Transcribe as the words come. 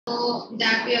So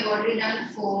that we have already done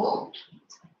 4.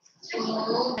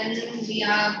 So then we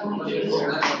are going to do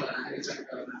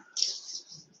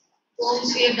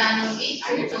poems we have done only 2. So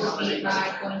we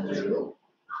are going to do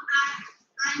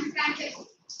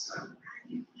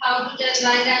how to tell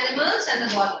wild animals and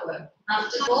the what word.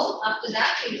 After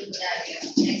that we do the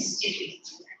diagram. Next JP.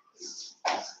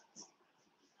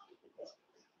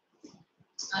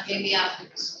 Okay, we have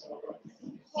this.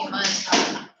 We must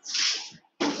have.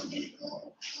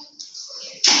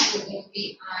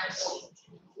 We are going to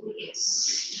do yes.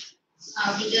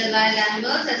 How to tell wild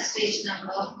animals, that's page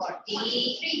number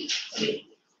 43.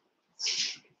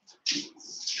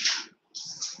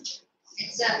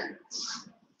 It's a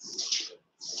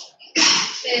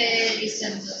very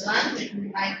simple one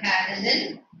written by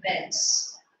Carolyn Wells.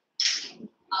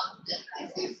 How to tell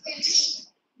wild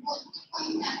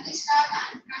animals.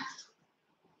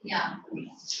 Yeah.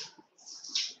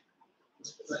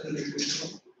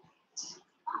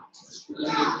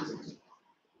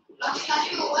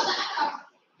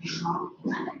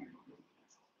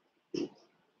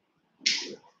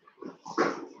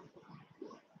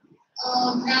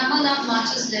 Grammar, not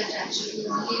much is left actually.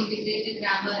 Only integrated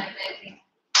grammar and everything.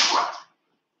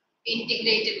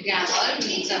 Integrated grammar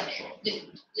needs a little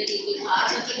bit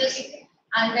hard after this,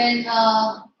 and then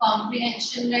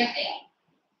comprehension writing,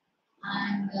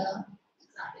 and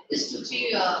this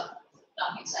 2-3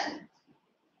 topics.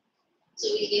 So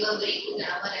we give a break to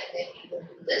grammar and then we go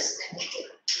to this and then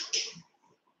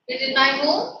written by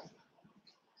who?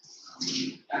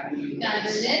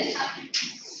 Carolyn.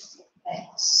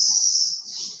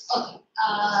 Okay.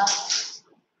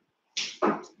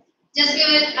 Just give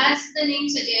it as the name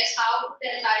suggests. How to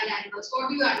tell wild animals. What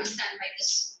do you understand by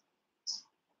this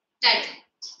title?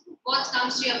 What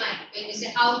comes to your mind when you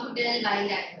say how to tell wild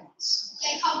animals?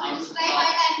 Like how to describe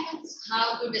wild animals.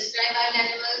 How to describe wild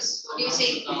animals. What do you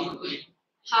say?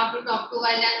 How to talk to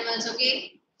wild animals.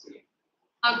 Okay.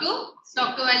 How to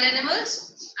talk to wild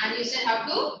animals. And you said how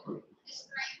to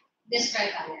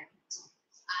describe wild animals.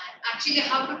 And actually,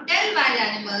 how to tell wild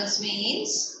animals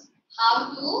means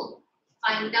how to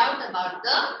find out about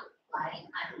the wild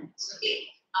animals. Okay.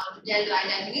 How to tell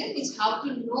wild animals means how to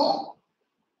know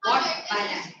what wild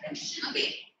animals. Okay.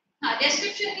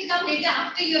 Description will come later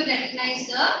after you have recognized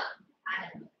the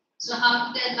animal. So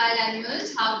how to tell wild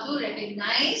animals, how to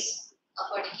recognize a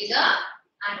particular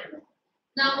animal.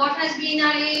 Now what has been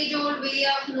our age-old way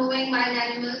of knowing wild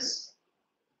animals?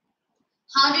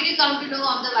 How did you come to know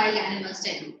of the wild animals?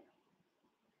 Tell me.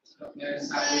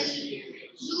 First,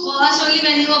 only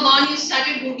when you were born, you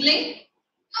started Googling?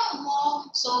 No, Mom.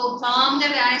 So from the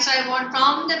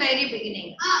very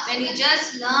beginning, when you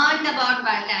just learned about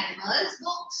wild animals,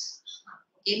 Books.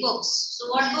 Okay, books. So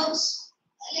what books?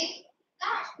 Like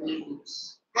that.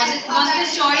 Was it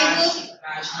storybook?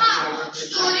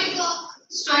 Storybook.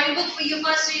 Storybook for you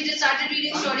first you just started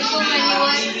reading storybook when you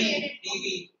were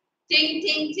think.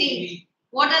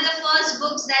 What are the first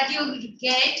books that you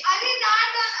get? I think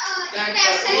that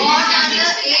What are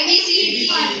the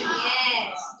ABCD?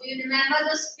 Yes. Do you remember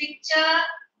those picture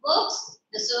books?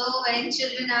 So when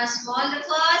children are small, the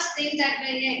first thing that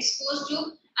when you're exposed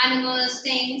to animals,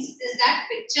 things is that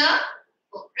picture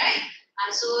book, right?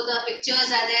 And so the pictures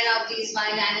are there of these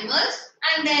wild animals,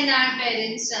 and then our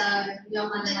parents, your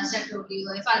mother must have told you,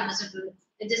 or your father must have told you,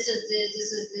 this is this,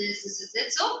 this is this, this is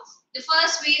it. So the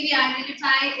first way we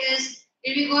identify is,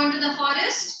 did we go into the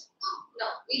forest? No,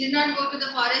 we did not go to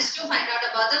the forest to find out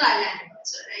about the wild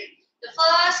animals, right?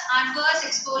 Our first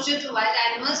exposure to wild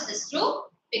animals is through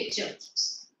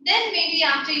pictures. Then maybe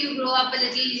after you grow up a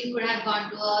little, you could have gone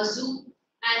to a zoo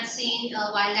and seen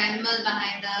a wild animal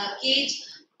behind the cage,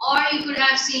 or you could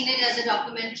have seen it as a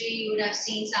documentary. You would have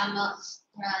seen some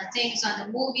things on the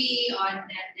movie, or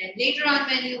then later on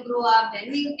when you grow up,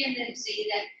 then you can then say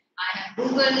that I have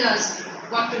Googled or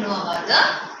got to know about the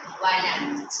wild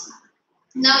animals.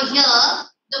 Now here,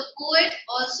 the poet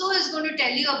also is going to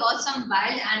tell you about some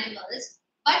wild animals,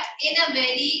 but in a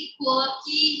very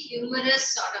quirky,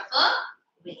 humorous sort of a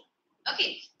way.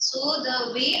 Okay, so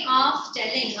the way of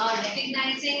telling or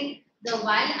recognizing the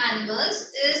wild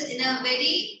animals is in a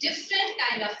very different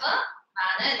kind of a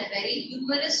manner, in a very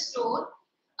humorous tone.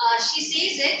 She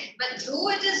says it, but though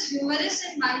it is humorous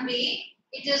in one way,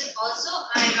 it is also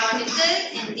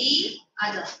ironical in the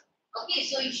other. Okay,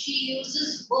 so she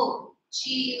uses both.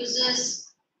 She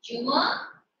uses humor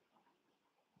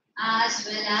as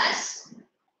well as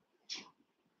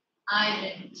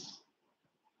irony.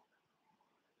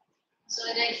 So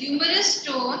in a humorous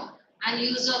tone and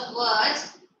use of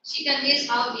words, she conveys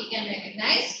how we can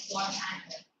recognize what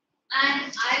animal.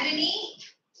 And irony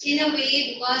in a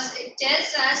way because it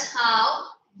tells us how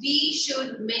we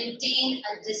should maintain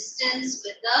a distance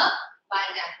with the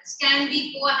wild animals. Can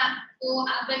we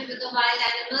cohabit with the wild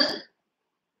animal?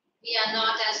 We are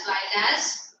not as wild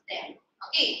as them.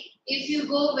 Okay. If you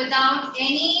go without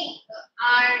any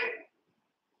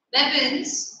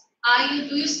weapons,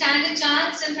 do you stand a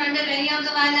chance in front of any of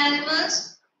the wild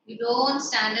animals? We don't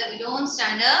stand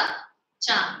a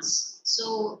chance.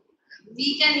 So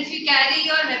we can, if you carry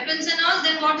your weapons and all,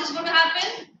 then what is going to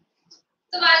happen?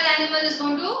 The wild animal is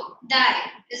going to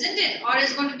die, isn't it? Or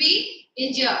is going to be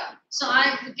injured. So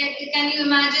can you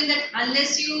imagine that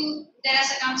unless there are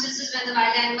circumstances when the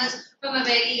wild animals from a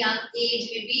very young age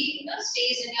maybe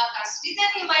stays in your custody,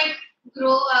 then you might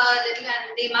grow a little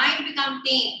and they might become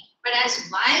tame. But as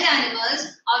wild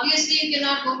animals, obviously you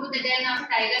cannot go to the den of a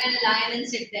tiger and a lion and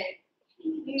sit there.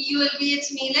 You will be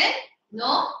its meal in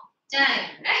no time,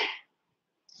 right?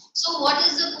 So what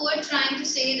is the poet trying to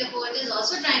say? The poet is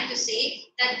also trying to say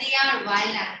that they are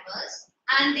wild animals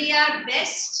and they are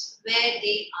best where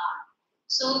they are.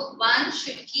 So one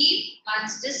should keep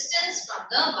one's distance from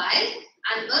the wild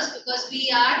animals because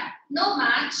we are no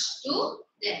match to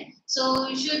them. So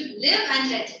you should live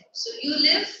and let it. So you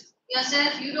live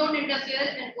yourself, you don't interfere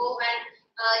and go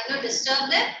and disturb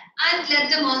them, and let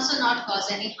them also not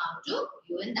cause any harm to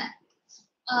you in that.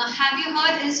 Have you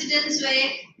heard incidents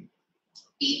where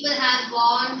people have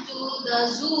gone to the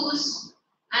zoos,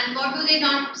 and what do they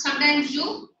not sometimes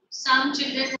do? Some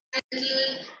children who are a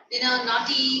little,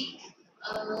 naughty,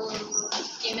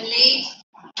 came in late.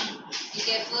 Be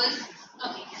careful.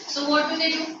 Okay. So what do?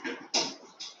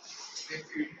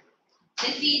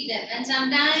 They feed them, and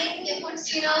sometimes they put,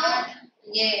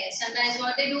 yes. Sometimes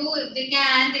what they do, if they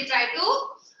can, they try to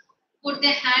put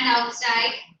their hand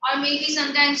outside, or maybe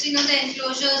sometimes the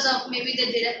enclosures of maybe the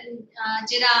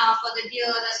giraffe or the deer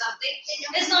or something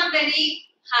is not very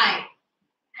high.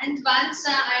 And once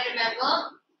I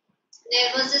remember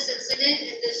there was this incident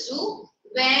in the zoo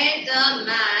where the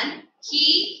man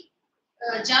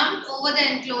jumped over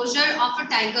the enclosure of a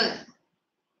tiger.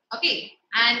 Okay,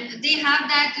 and they have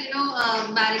that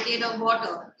barricade of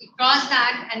water. He crossed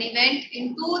that and he went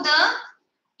into the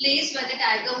place where the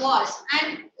tiger was,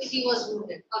 and he was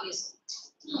wounded, obviously.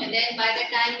 And then by the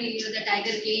time the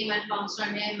tiger came and pounced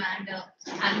on him, and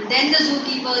then the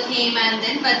zookeeper came,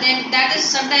 but then that is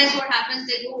sometimes what happens.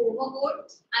 They go overboard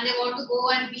and they want to go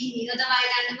and be near the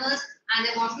wild animals, and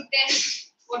they want to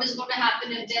test what is going to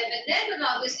happen if they're with them. But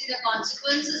obviously the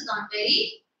consequence is not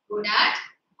very good at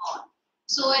all.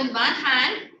 So in one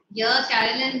hand, here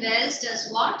Carolyn Wells does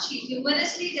what? She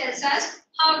humorously tells us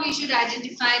how we should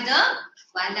identify the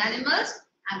wild animals,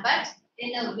 but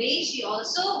in a way she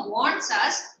also warns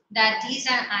us that these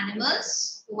are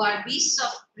animals who are beasts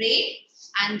of prey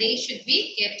and they should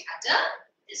be kept at a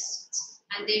distance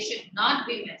and they should not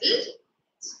be meddled.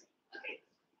 Okay.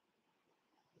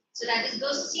 So that is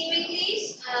those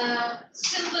seemingly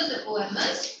simple the poem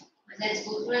is. Let's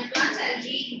go through it once. I'll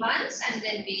read once and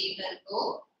then we will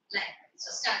go like that.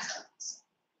 So stanza once.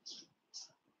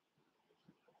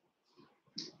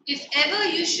 If ever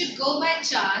you should go by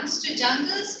chance to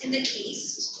jungles in the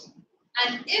east,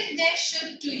 and if there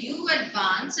should to you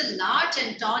advance a large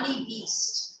and tawny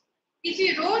beast, if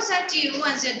he roars at you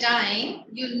as you're dying,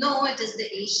 you'll know it is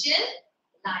the Asian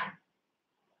lion.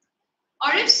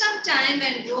 Or if sometime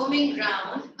when roaming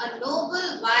round, a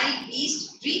noble wild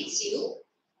beast greets you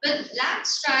with black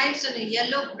stripes on a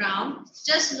yellow ground,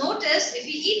 just notice if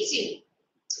he eats you.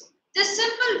 This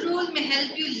simple rule may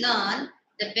help you learn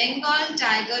the Bengal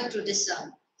tiger to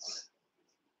discern.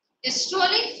 Is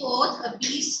strolling forth a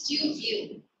beast you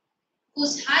view,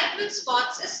 whose hide with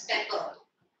spots is peppered.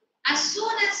 As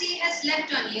soon as he has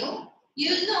leapt on you,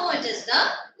 you'll know it is the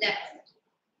leopard.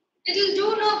 It'll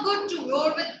do no good to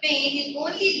roar with pain, he'll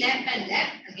only leap and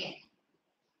leap again.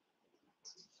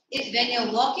 If when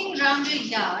you're walking round your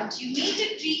yard, you meet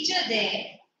a creature there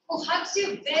who hugs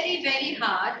you very, very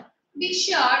hard, be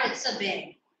sure it's a bear.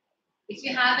 If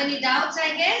you have any doubts,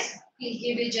 I guess, he'll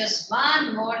give you just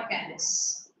one more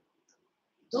caress.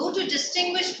 Though to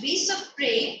distinguish beasts of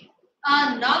prey,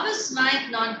 a novice might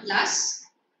nonplus,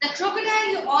 the crocodile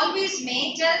you always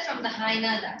may tell from the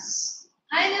hyena thus.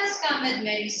 Hyenas come with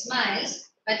merry smiles,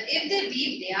 but if they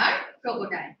weep, they are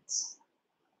crocodiles.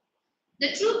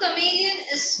 The true chameleon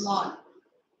is small,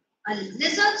 a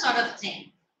lizard sort of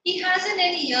thing. He hasn't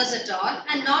any ears at all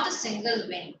and not a single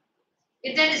wing.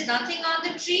 If there is nothing on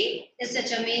the tree, it's a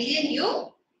chameleon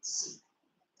you see.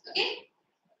 Okay?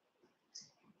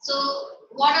 So,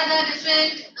 what are the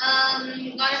different,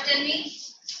 gotta tell me,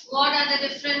 what are the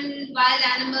different wild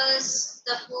animals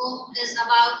the poem is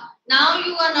about? Now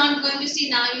you are not going to see,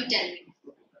 now you tell me.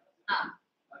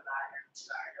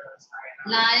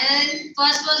 Lion.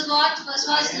 First was what? First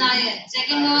was lion.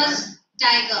 Second was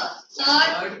tiger.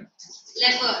 Third,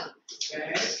 leopard.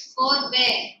 Fourth,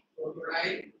 bear.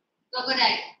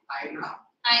 Crocodile.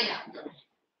 Hyena.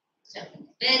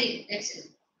 Very good.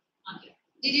 Excellent. Okay.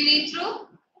 Did you read through?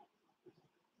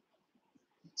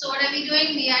 So what are we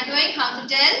doing? We are doing how to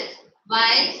tell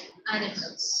wild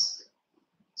animals.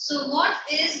 So what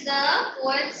is the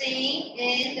poet saying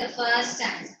in the first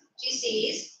stanza? She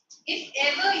says, if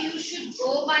ever you should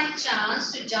go by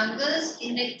chance to jungles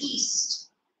in the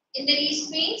east. In the east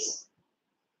means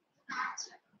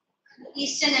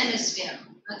eastern hemisphere.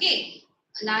 Okay.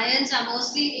 Lions are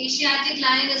mostly, Asiatic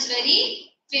lion is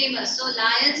very famous. So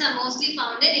lions are mostly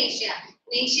found in Asia.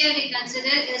 In Asia we consider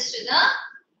this to the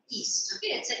east.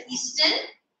 Okay. It's an eastern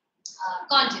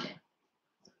continent.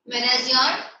 Whereas your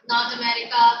North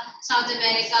America, South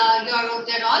America, Europe,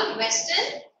 they're all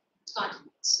western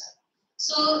continents.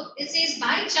 So it says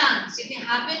by chance, if you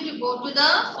happen to go to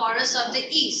the forest of the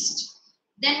east,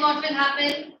 then what will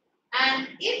happen? And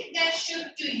if there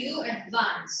should to you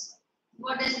advance,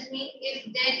 what does it mean? If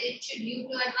then it should you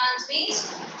to advance means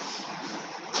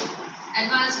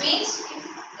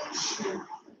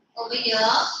over here,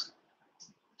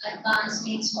 advance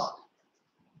means what?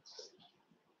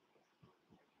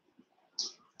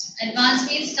 Advance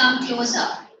means come closer.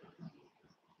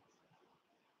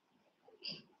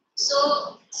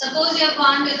 So suppose you have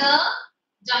gone to the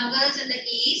jungles in the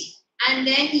east and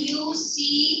then you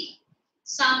see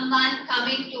someone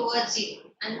coming towards you.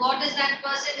 And what is that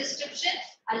person description?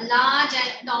 A large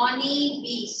and tawny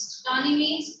beast. Tawny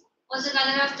means, what's the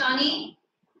color of tawny?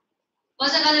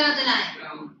 What's the color of the lion?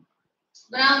 Brown.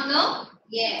 Brown, no?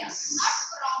 Yes.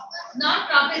 Not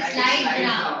proper, it's light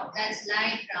brown. That's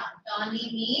light brown. Tawny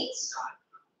means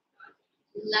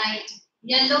light,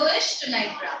 yellowish to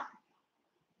light brown.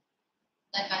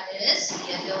 The color is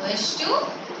yellowish to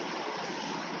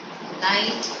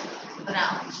light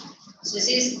brown. So it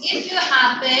says, if you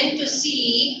happen to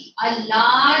see a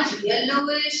large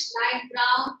yellowish light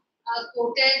brown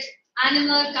coated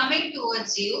animal coming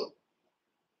towards you,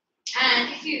 and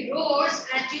if he roars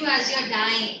at you as you're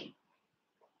dying,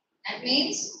 that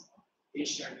means?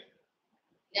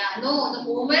 Yeah, no, the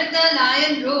moment the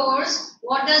lion roars,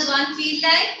 what does one feel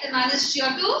like? The man is sure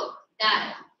to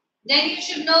die. Then you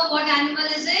should know what animal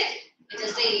is it? It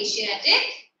is the Asiatic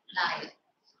lion.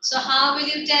 So how will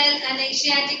you tell an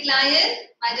Asiatic lion?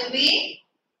 By the way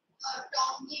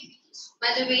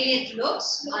it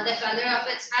looks, or the color of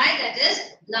its eye, that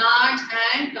is large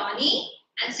and tawny.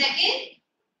 And second,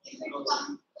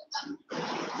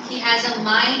 he has a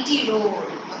mighty roar.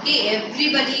 Okay,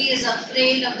 everybody is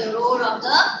afraid of the roar of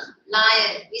the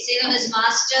lion. We say of his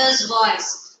master's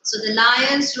voice. So the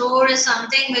lion's roar is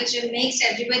something which makes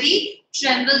everybody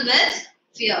tremble with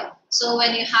fear. So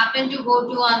when you happen to go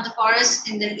to on the forest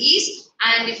in the east,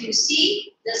 and if you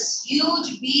see this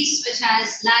huge beast which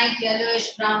has light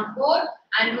yellowish brown coat,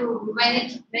 and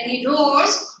when it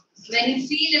roars, when you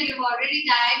feel that you've already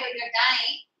died or you're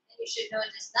dying, then you should know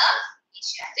it is the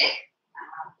Asiatic.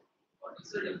 What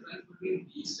is the difference between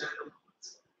beast and a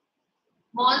monster?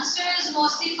 Monster is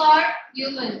mostly for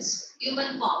humans,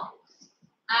 human form,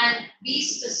 and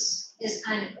beast is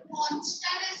animal.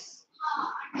 Monster is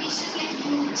like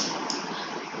huge.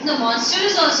 No, monster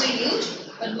is also huge,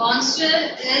 but monster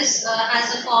is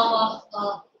has a form of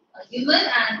a human,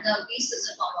 and the beast is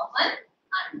a form of an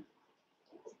animal.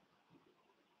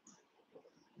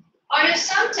 Or if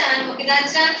sometime, okay,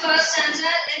 that's that first stanza.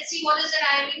 Let's see what is the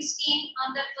rhyming scheme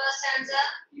on that first stanza.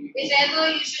 If ever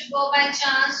you should go by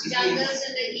chance, jungles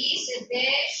in the east, if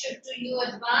there should to you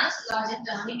advance, large and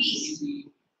tawny beast.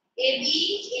 A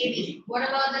B. What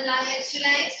about the line next to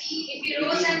lines? If you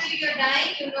rose until you're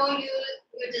dying, you know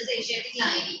it is the Asiatic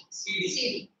line.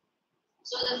 C.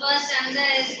 So the first stanza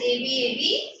is A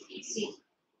B, C.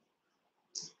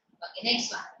 Okay,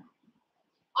 next one.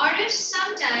 Or if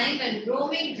sometime when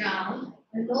roaming round,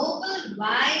 a noble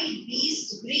wild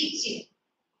beast greets you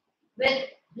with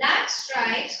black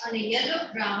stripes on a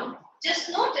yellow ground, just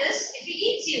notice if he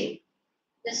eats you.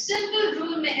 The simple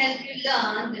rule may help you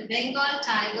learn the Bengal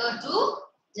tiger to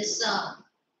discern.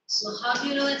 So how do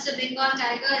you know it's a Bengal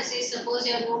tiger? Say suppose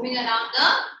you are roaming around the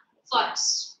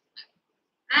forest.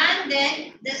 And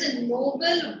then there's a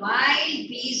noble wild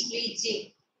beast greets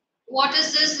you. What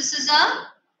is this? This is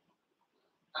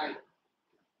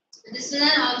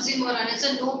an oxymoron. It's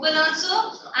a noble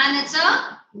also, and it's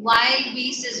a wild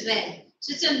beast as well.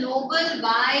 So it's a noble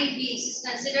wild beast. It's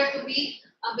considered to be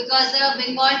because the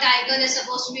Bengal tiger is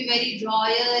supposed to be very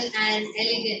royal and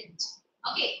elegant.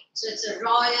 Okay, so it's a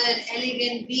royal,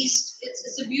 elegant beast.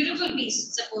 It's a beautiful beast.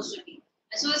 It's supposed to be.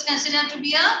 So it's considered to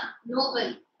be a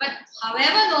noble. But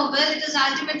however noble, it is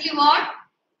ultimately what?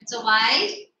 It's a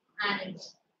wild animal.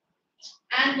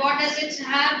 And what does it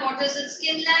have? What does its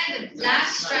skin like? With black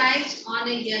stripes on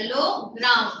a yellow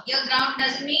ground. Here ground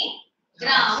doesn't mean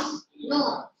ground.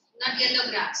 No, not yellow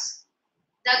grass.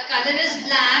 The color is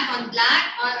black on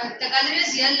black, or the color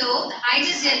is yellow, the hide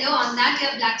is yellow, on that you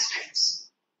have black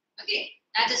stripes. Okay,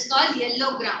 that is called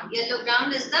yellow ground. Yellow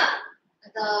ground is the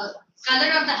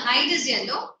color of the hide is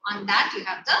yellow, on that you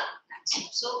have the black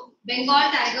stripes. So Bengal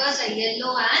tigers are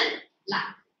yellow and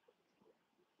black.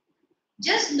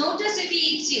 Just notice if he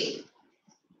eats you.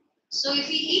 So if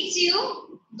he eats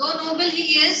you, though noble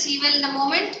he is, he will, the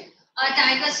moment a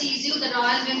tiger sees you, the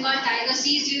Royal Bengal tiger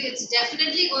sees you, it's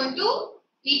definitely going to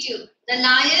eat you. The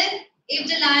lion, if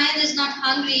the lion is not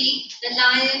hungry, the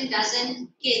lion doesn't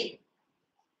kill.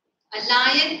 A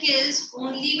lion kills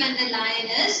only when the lion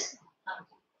is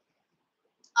hungry.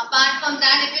 Apart from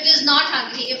that, if it is not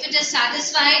hungry, if it is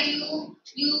satisfied,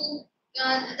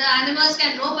 the animals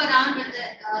can roam around, but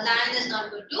the lion is not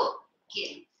going to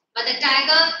kill. But the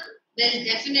tiger will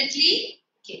definitely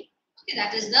kill. Okay,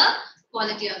 that is the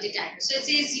quality of the tiger. So it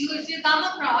says if you come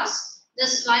across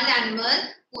this wild animal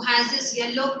who has this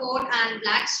yellow coat and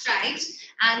black stripes,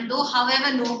 and though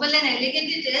however noble and elegant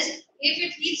it is, if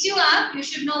it eats you up, you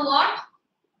should know what?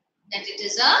 That it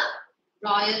is a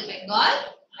Royal Bengal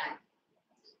tiger.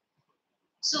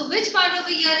 So which part over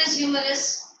here is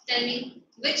humorous? Tell me.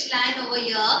 Which line over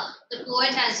here the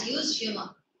poet has used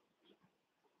humor?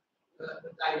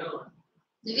 The tiger one.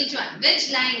 Which one?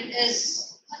 Which line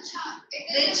is?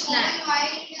 Which line?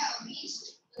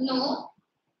 Beast. No,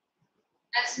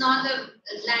 that's not the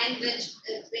line which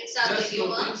brings out the Just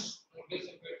humor. notice if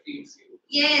it feeds you.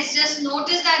 Yes, just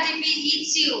notice that if he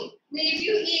eats you. If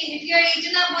you are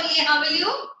eaten up only, how will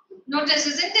you notice,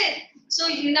 isn't it? So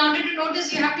in order to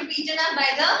notice, you have to be eaten up by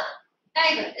the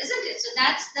tiger, isn't it? So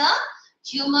that's the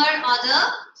humor or the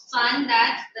fun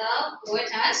that the poet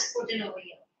has put in over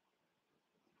here.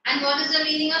 And what is the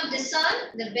meaning of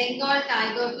discern? The Bengal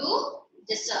tiger to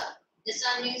discern.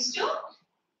 Discern means to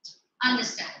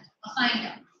understand or find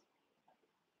out.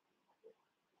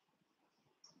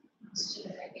 To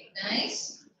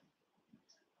recognize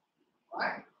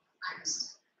or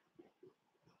understand.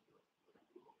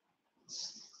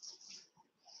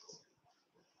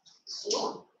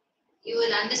 So you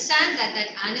will understand that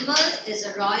that animal is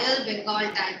a Royal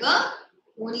Bengal tiger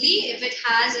only if it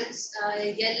has its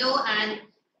yellow and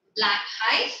black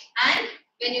hide, and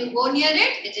when you go near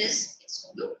it, it's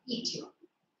going to eat you.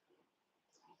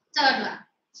 Third one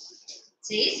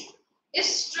says, if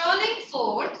strolling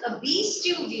forth a beast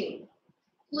you view,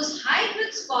 whose hide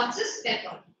with spots is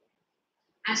peppered,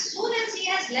 as soon as he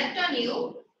has leapt on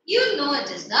you, you know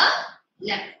it is the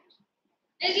leopard.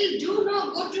 It will do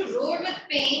no good to roar with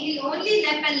pain, he'll only leap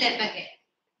and leap again.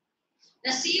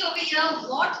 Now see over here,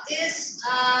 what is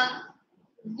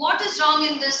wrong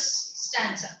in this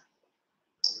stanza?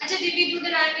 Acha, did we do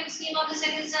the rhyming scheme of the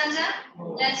second stanza?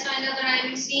 No. Let's find out the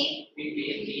rhyming scheme. A,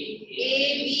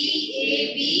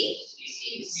 B,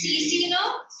 C, C,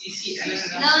 no? CC.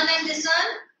 Learn and discern.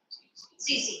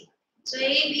 CC. So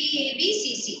A, B,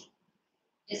 C, C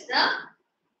is the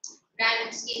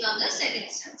rhyming scheme of the second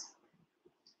stanza.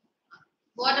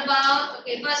 What about,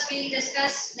 okay, first we'll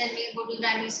discuss, then we'll go to the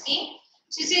rhyming scheme.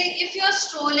 So you say, if you're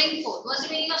strolling forth, what's the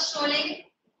meaning of strolling?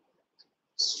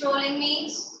 Strolling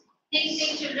means,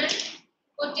 think, children.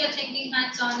 Put your thinking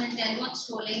hats on and tell what's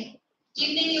strolling.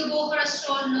 Evening you go for a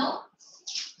stroll, no?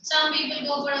 Some people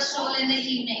go for a stroll in the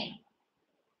evening.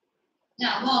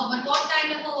 Yeah, walk. But what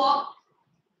kind of a walk?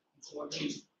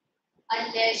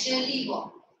 A leisurely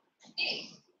walk. Okay.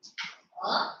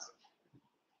 A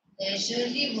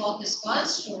leisurely walk is called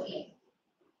strolling.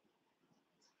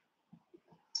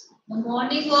 The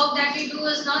morning walk that we do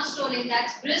is not strolling,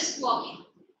 that's brisk walking.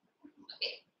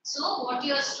 Okay. So what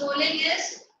you are strolling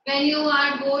is when you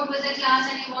are bored with the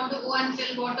class and you want to go and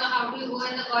fill water, how do you go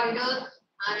in the corridor?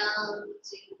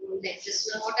 Like this.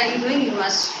 What are you doing? You are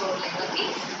strolling. Okay.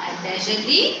 And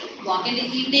leisurely walk in the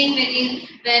evening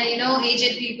when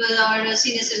aged people or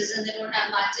senior citizens, they don't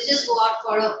have much, they just go out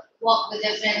for a walk with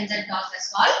their friends and talk.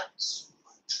 That's called.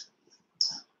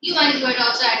 You might do it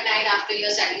also at night after your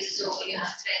studies is over. You have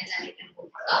friends and you can go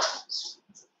for a.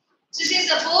 So say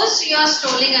suppose you are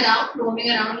strolling around, roaming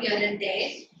around here and there,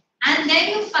 and then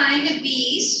you find a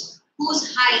beast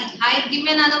whose hide. Give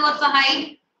me another word for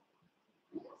hide.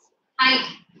 Hide.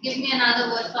 Give me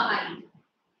another word for hide.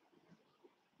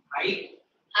 Hide.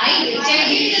 Hide.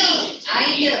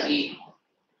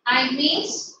 Hide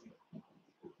means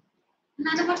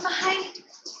another word for hide.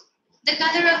 The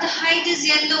color of the hide is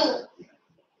yellow.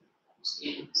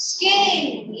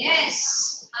 Skin.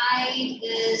 Yes. Hide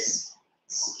is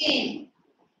skin.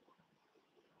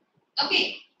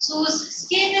 Okay. So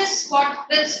skin is spot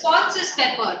with spots is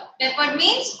peppered. Peppered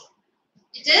means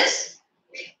it is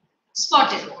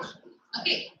spotted.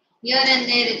 Okay. Here and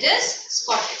there it is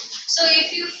spotted. So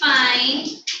if you find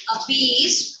a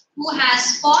beast who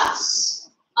has spots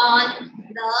on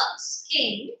the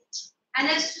skin, and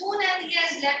as soon as he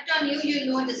has leapt on you, you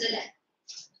know it is a leopard.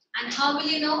 And how will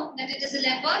you know that it is a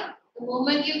leopard? The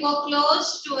moment you go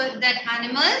close to that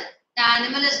animal, the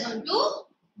animal is going to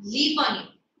leap on you.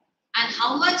 And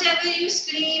how much ever you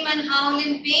scream and howl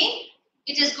in pain,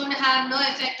 it is going to have no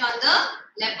effect on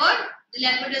the leopard. The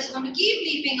leopard is going to keep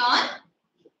leaping on,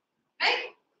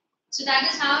 right? So that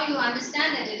is how you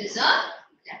understand that it is a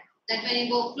leopard. That when you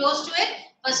go close to it,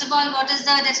 first of all, what is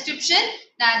the description?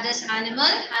 That this animal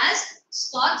has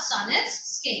spots on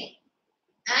its skin.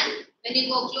 And when you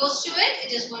go close to it,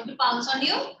 it is going to pounce on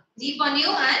you, leap on you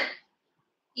and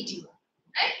eat you.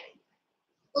 Right?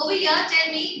 Over here,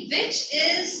 tell me, which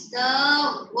is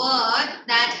the word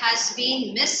that has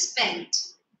been misspelled?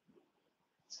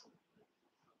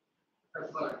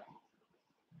 Pepper.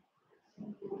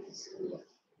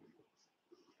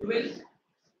 Will.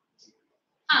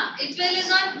 It will is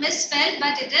not misspelled,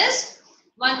 but it is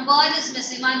one word is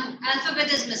missing, one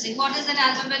alphabet is missing. What is that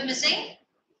alphabet missing?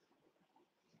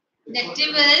 That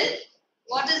will.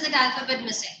 What is that alphabet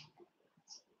missing?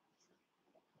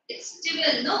 It's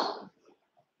will, no?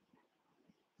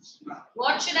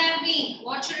 What should have been?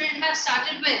 What should it have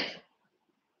started with?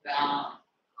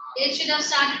 It should have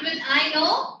started with I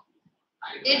know.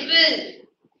 It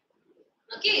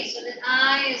will. Okay, so that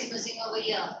I is missing over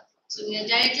here. So we are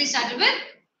directly started with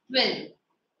will.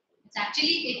 It's actually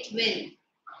it will.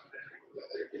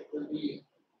 It will be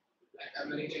like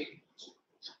American.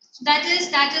 That is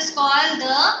called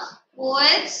the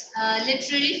poet's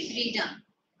literary freedom.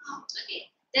 Okay.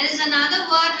 There is another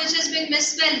word which has been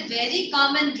misspelled. Very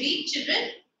common. Read,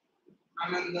 children.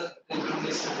 I'm in the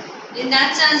definition. In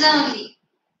that stanza only.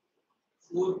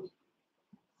 Food.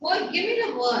 Boy, give me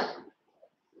the word.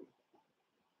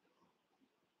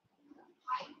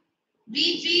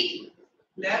 Read.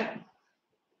 Left.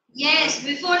 Yes,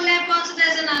 before left also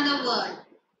there is another word.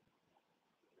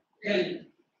 L.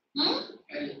 Hmm?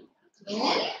 L. No.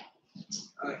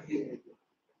 Here.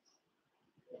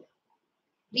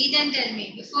 Read and tell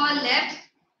me. Before left,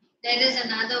 there is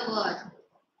another word.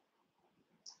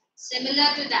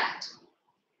 Similar to that.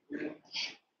 Left.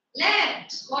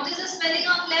 Left. What is the spelling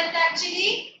of left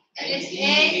actually? It's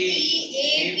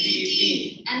L-E-A-P-T.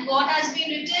 And what has been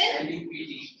written?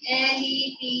 L-E-P-T.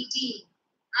 L-E-P-T.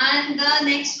 And the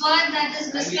next word that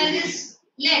is misspelled is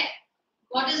left.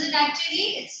 What is it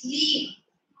actually? It's leave.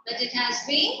 But it has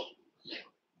been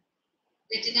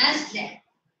written as left.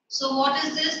 So what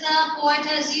is this the poet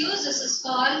has used? This is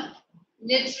called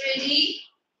literary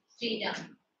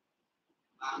freedom.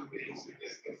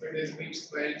 If it is being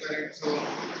spelled correct, so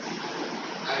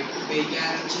they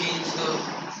can change the.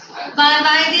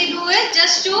 Why they do it?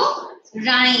 Just to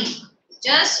rhyme.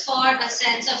 Just for a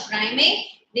sense of rhyming.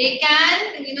 They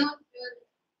can,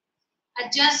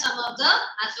 adjust some of the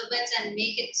alphabets and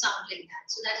make it sound like that.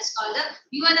 So that is called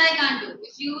you and I can't do.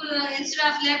 If you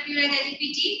instead of left you write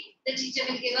LEPT, the teacher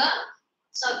will give a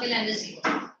circle and a zero.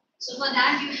 So for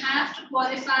that you have to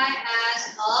qualify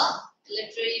as a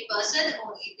literary person.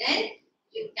 Only then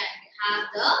you can have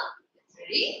the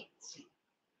literary.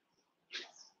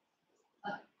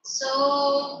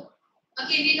 So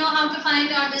okay, we know how to find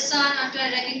out the sun, how to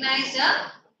recognize the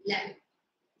left.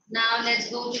 Now let's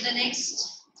go to the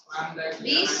next.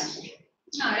 Please.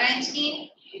 Rhyme scheme.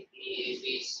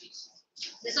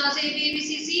 This also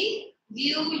ABCC.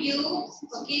 View, you,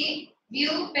 okay.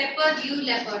 View, peppered, you,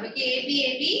 leopard. Okay,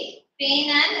 AB,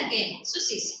 pain, and again. So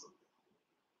CC.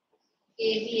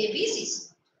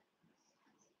 ABCC.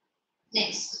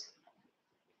 Next.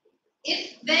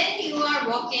 If when you are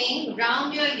walking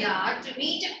round your yard to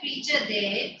meet a creature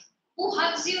there who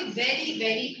hugs you very,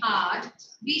 very hard,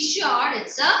 be sure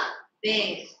it's a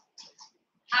bear.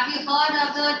 Have you heard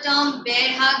of the term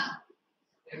bear hug?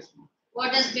 Yes.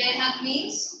 What does bear hug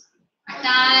means? A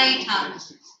tight hug.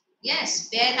 Yes,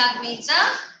 bear hug means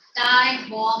a tight,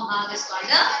 warm hug is called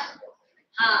a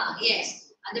hug.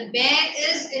 Yes. And the bear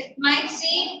is, it might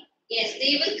seem, yes,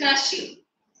 they will crush you.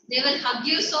 They will hug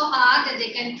you so hard that they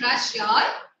can crush your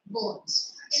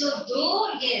bones. So though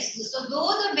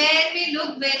the bear may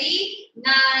look very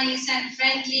nice and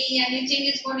friendly and you think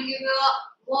it's going to give you a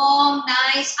warm,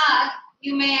 nice hug,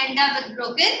 you may end up with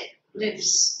broken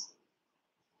ribs.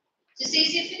 So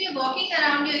says if you're walking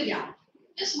around your yard,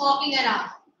 just walking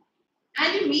around,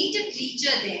 and you meet a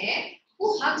creature there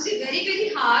who hugs you very, very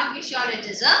hard, be sure it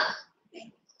is a bear.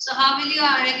 So how will you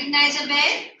recognize a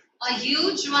bear? A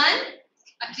huge one,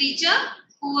 a creature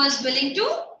who was willing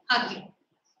to hug you.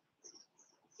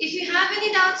 If you have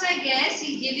any doubts, I guess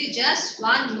he'll give you just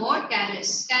one more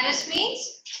caress. Caress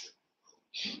means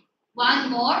one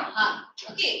more hug.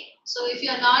 Okay. So if you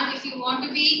want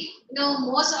to be,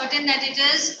 more certain that it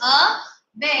is a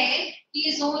bear, he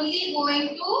is only going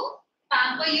to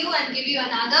pamper you and give you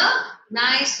another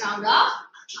nice round of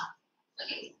hug.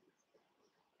 Okay.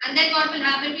 And then what will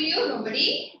happen to you?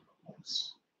 Nobody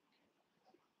knows.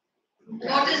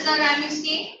 What is the rhyming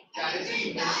scheme? Caress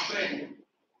is best friend.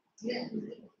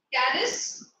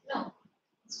 Caress? No,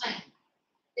 it's fine.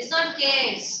 It's not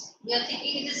cares. You are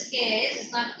thinking it is cares.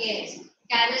 It's not cares.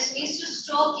 Caress means to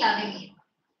stroke lovingly.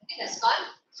 Okay, that's called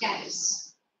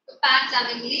caress. To pat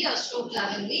lovingly or stroke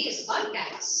lovingly is called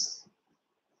caress.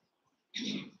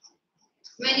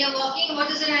 When you're walking,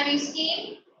 what is the rhyming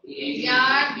scheme?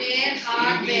 Yard, bear,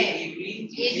 heart, bear. A,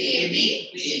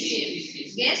 B, C,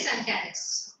 C. Yes, and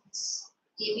caress.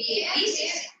 A, B, C,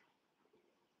 C.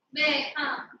 Bear,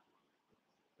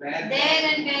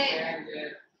 There and bear.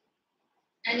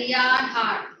 And yard,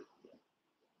 heart.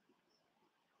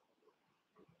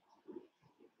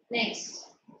 Next.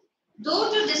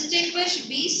 Though to distinguish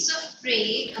beasts of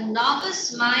prey, a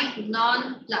novice might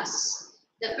nonplus.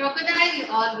 The crocodile you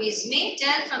always may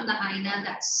tell from the hyena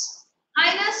thus.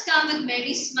 Hyenas come with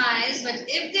merry smiles, but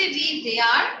if they weep, they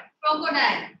are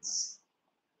crocodiles.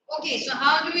 Okay, so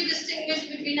how do we distinguish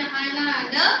between a hyena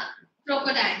and a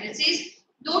crocodile? It says,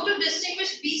 though to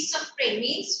distinguish beasts of prey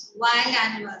means wild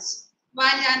animals.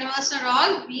 Wild animals are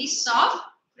all beasts of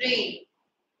prey.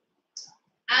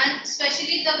 And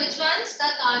especially the which ones? The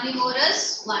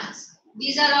carnivorous ones.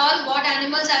 These are all what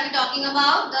animals are we talking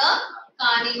about? The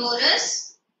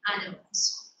carnivorous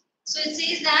animals. So it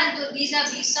says that these are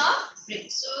beasts of prey.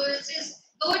 So it says,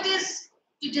 though it is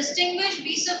to distinguish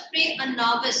beasts of prey, a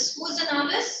novice. Who is a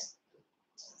novice?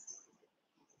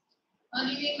 What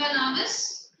do you mean by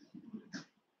novice?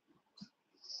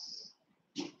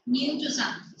 New to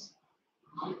something.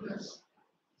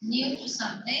 New to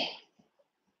something.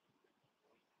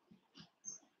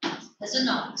 That's a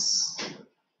novice.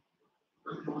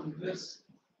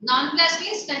 Non-plus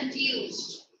means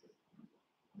confused.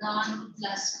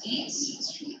 Non-plus means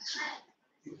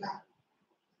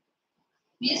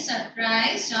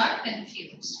surprised or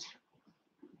confused.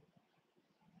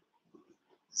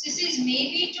 So this is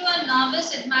maybe to a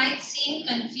novice it might seem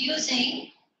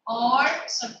confusing or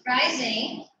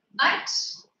surprising, but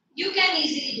you can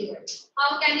easily do it.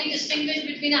 How can you distinguish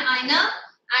between a hyena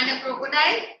and a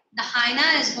crocodile? The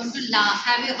hyena is going to laugh.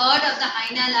 Have you heard of the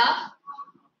hyena laugh?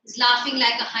 It's laughing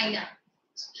like a hyena.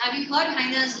 Have you heard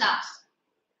hyenas laugh?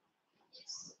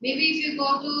 Maybe if you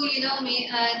go to, in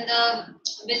the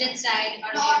village side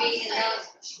or maybe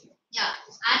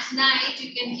at night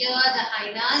you can hear the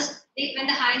hyenas. When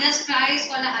the hyenas cry, it's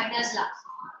called a hyenas laugh.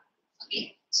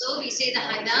 Okay, so we say the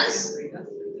hyenas.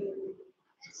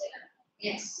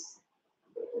 Yes.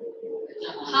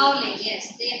 Howling,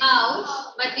 yes, they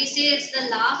howl, but we say it's the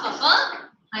laugh of a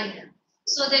hyena.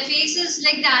 So their face is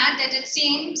like that it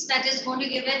seems that is going to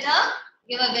give a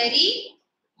very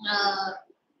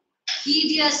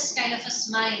hideous kind of a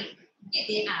smile. Okay,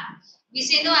 they have. We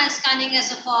say no, as cunning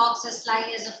as a fox, as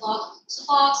sly as a fox. So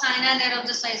fox, hyena, they're of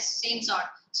the same sort.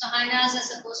 So hyenas are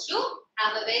supposed to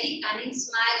have a very cunning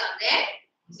smile on their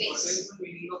face. What is the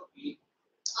meaning of weep?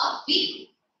 Weep.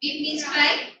 Weep means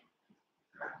cry.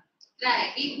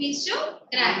 Cry. Weep means to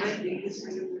cry. But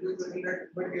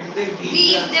if they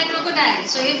Weep, they're crocodiles.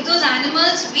 So if those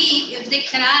animals weep, if they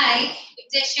cry, if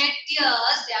they shed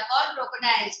tears, they are called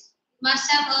crocodiles. You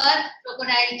must have heard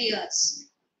crocodile tears.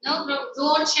 No,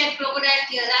 don't shed crocodile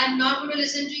tears. I am not going to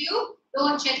listen to you.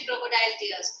 Don't shed crocodile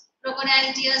tears.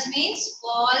 Crocodile tears means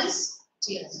false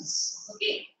tears.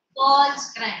 Okay,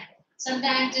 false crying.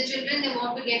 Sometimes the children, they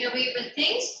want to get away with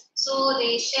things, so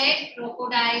they shed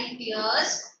crocodile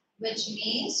tears, which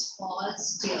means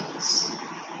false tears.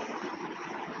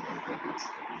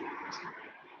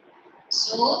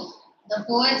 So the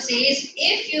poet says,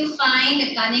 if you find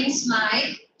a cunning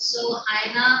smile, so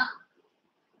hyena.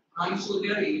 So they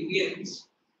are aliens.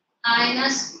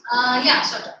 Hyena's,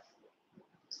 sort of.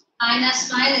 Hyena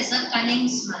smile is a cunning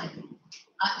smile.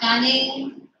 A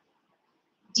cunning,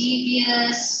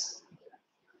 devious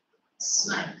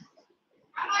smile.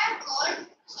 I have heard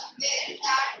somewhere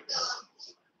that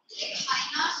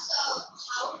hyenas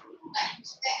how two times.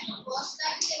 The first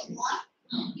time they won,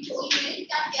 he told me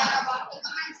that they are about to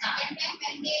come, and second time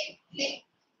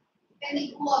when they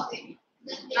go away.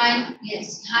 And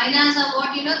yes, hyenas are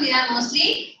what they are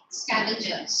mostly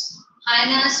scavengers.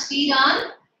 Hyenas feed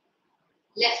on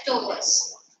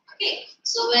leftovers. Okay,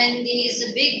 so when these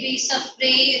big beasts of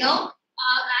prey,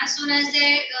 as soon as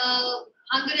their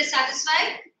hunger is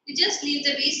satisfied, they just leave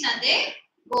the beast and they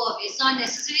go away. It's not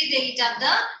necessary they eat up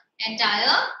the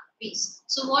entire beast.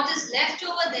 So what is left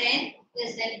over then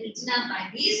is then eaten up by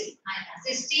these hyenas.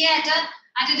 They stay at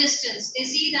a distance. They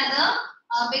see that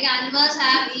the big animals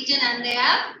have eaten and they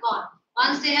have gone.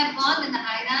 Once they have gone, then the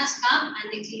hyenas come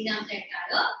and they clean up the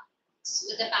entire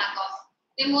with a pack of.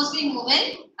 They mostly move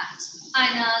in packs.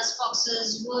 Hyenas,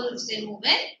 foxes, wolves, they move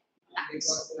in packs.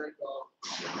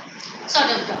 Sort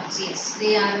of dogs, yes.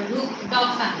 They are a group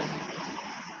dog family.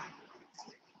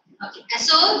 Okay. And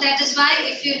so that is why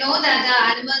if you know that the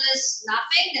animal is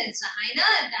laughing, then it's a hyena.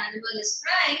 If the animal is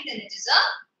crying, then it is a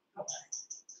crocodile.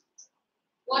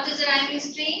 What is the rhyming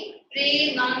stream?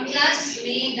 Pray, non plus,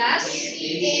 may, thus.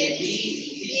 A,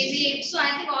 B. So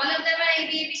I think all of them are A,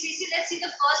 B, C, C. Let's see, the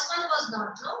first one was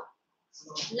not, no?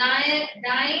 Lion,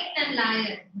 dying and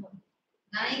lion. No.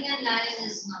 Dying and lion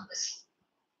is not the same.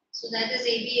 So that is A,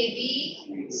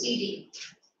 B, C, D.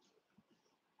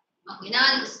 Okay,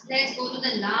 now let's go to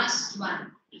the last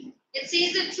one. It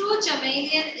says the true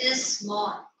chameleon is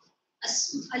small,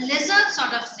 a lizard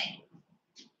sort of thing.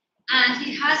 And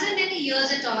he hasn't any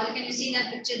ears at all. Can you see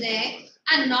that picture there?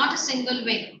 And not a single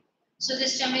wing. So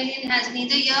this chameleon has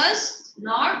neither ears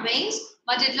nor wings,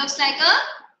 but it looks like a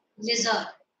lizard.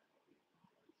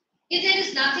 If there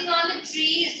is nothing on the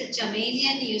tree, it's the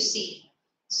chameleon you see.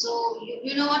 So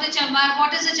you know what is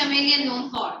a chameleon known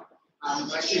for?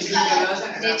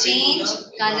 They change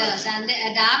colors and they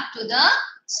adapt to the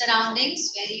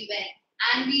surroundings very well.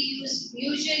 And we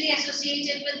usually associate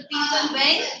it with people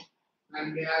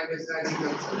when they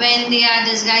are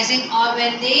disguising or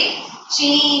when they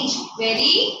change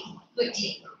very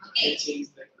quickly. Okay.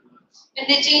 When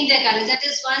they change their colors, that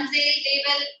is once they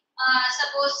will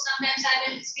suppose sometimes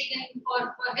I will speak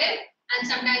for him and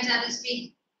sometimes I will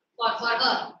speak for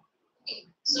her. Okay.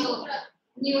 So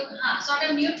sort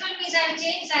of neutral means I will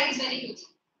change sides very quickly.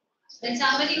 When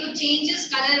somebody who changes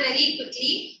color very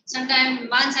quickly, sometimes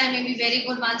once I may be very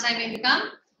good, once I may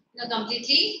become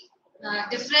completely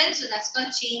different. So that's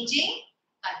called changing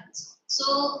colors. So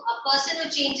a person who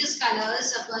changes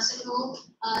colors, a person who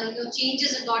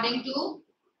changes according to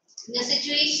the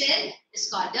situation is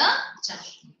called a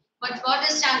chameleon. But what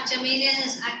is chameleon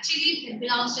is actually it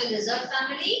belongs to a lizard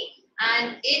family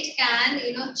and it can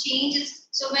change its.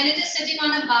 So when it is sitting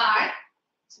on a bar,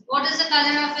 what is the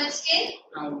color of its skin?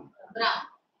 Brown.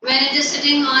 When it is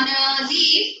sitting on a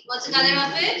leaf, what's the color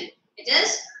of it? It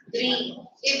is green.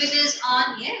 If it is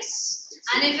on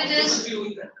and if it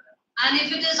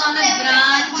is on a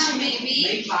branch,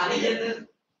 maybe.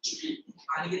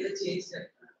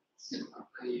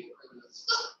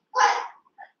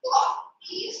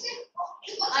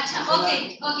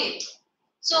 Okay.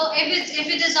 So if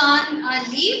it is on a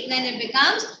leaf, then it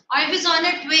becomes, or if it's on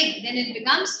a twig, then it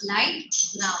becomes light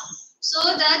brown. So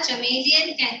the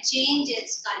chameleon can change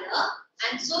its color,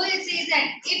 and so it says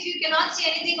that if you cannot see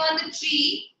anything on the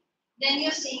tree, then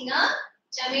you're seeing a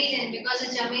chameleon because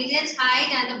the chameleon's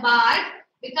height and the bark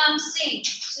becomes same.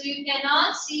 So you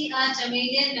cannot see a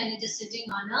chameleon when it is sitting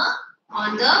on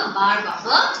the bark of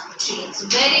a tree. It's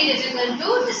very difficult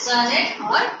to discern it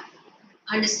or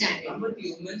understand it. But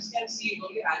humans can see,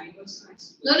 only animals can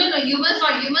see. No.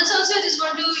 For humans also it is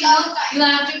going to, you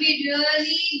have to be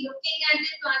really looking at it.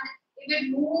 If it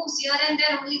moves here and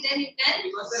there, only then you can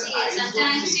see it.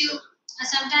 Sometimes if you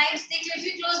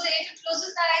closes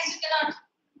the eyes, you cannot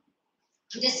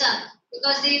discern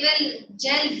because they will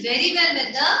gel very well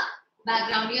with the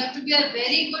background. You have to be a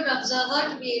very good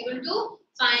observer to be able to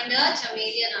find a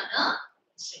chameleon on a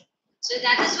tree. So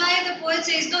that is why the poet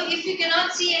says, no, if you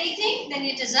cannot see anything, then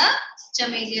it is a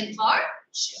chameleon for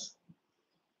sure.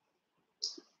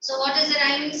 So what is the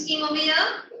rhyming scheme over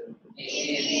here?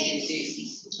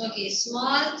 Okay,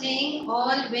 small thing,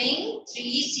 all wing,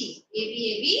 3C. A,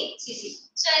 B, C, C.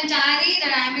 So entirely the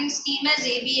rhyming scheme is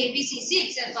A, B, C, C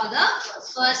except for the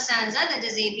first stanza that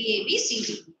is A, B, C, D.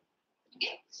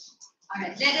 Okay.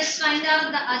 Alright, let us find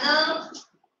out the other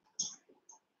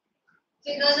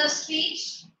figures of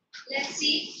speech. Let's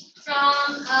see.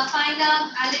 From find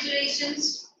out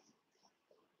alliterations.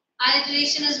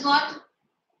 Alliteration is what?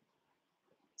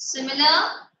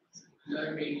 Similar?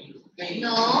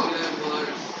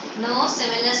 No,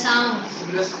 similar sound.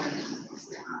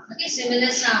 Okay,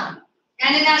 similar sound.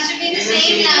 And it has to be in the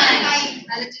same line.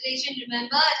 Alliteration,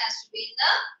 remember, it has to be in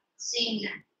the same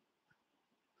line.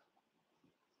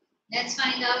 Let's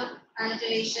find out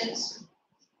alliterations.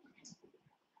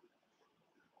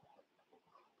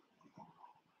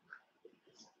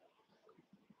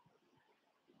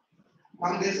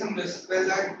 Mom, there's some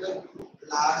misspell at the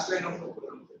last line of the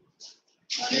program.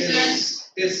 What is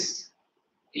that? This.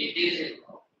 It is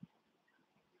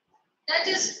That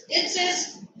is, it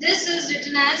says this is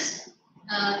written as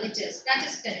it is. That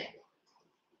is correct.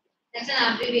 That's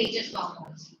an abbreviated form.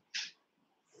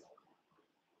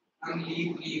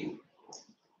 Leave.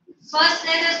 First,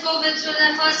 let us go with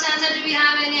the first stanza. Do we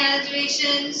have any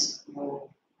alliterations? No.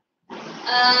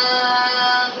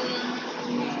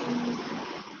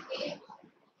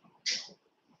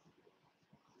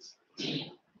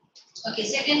 Okay,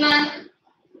 second one.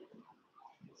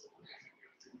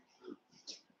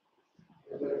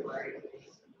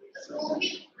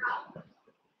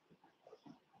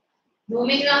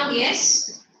 Roaming ground,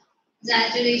 yes. The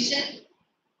alliteration.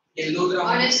 Yellow Or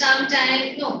ground. if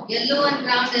sometime, no, yellow and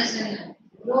ground doesn't.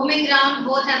 Roaming ground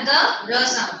both have the R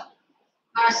sound.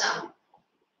 R sound.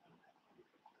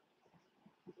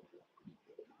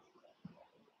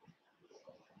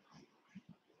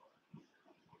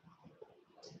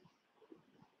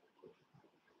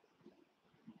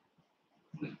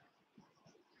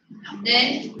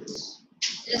 Then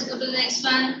let's go to the next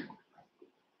one.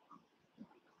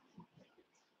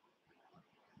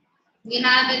 We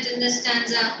have it in the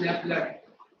stanza. Left.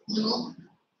 No,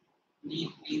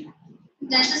 Leave.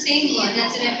 that's the same word.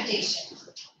 That's a repetition.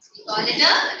 We call it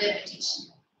a repetition.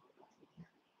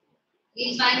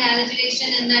 You'll find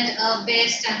alliteration in that bare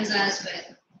stanza as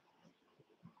well.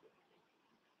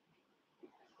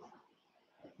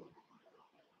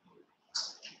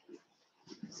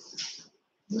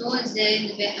 No, it's there in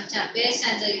the bare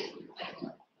stanza.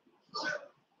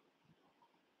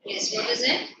 Yes, what is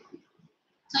it?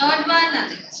 Third one,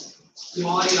 nothing else.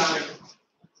 Your yard.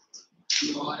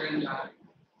 Your and yard.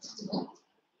 No.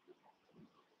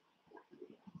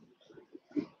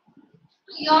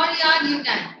 Your yard you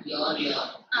can. your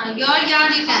Your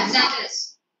yard you can. That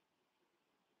is.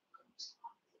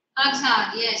 Hugs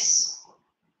hard, yes.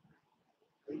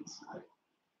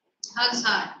 Hugs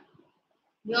hard.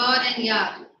 Your and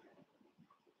yard.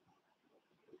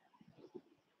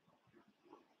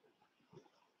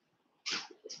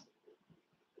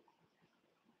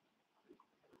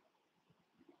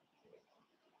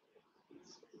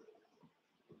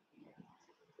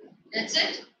 That's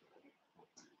it.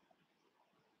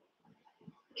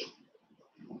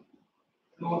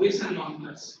 Novice and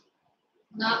non-nurse.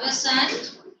 Novice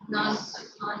and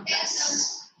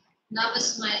non-plus.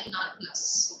 Novice might not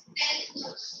plus.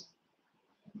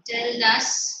 Tell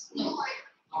us. No.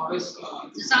 Novice.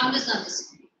 The sound is not the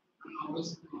same.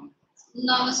 Novice.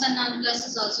 Novice and non-plus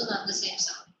is also not the same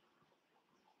sound.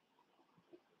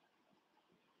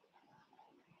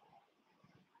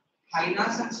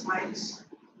 Hyenas and smiles.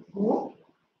 Who?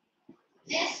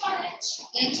 Yes, for it.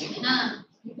 H. Huh.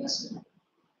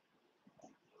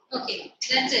 Okay,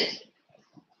 that's it.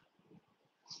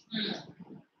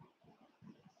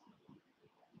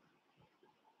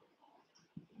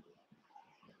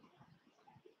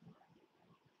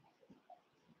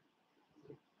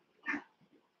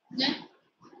 Yeah.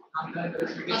 After the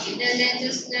Okay, repetition. then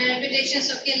just the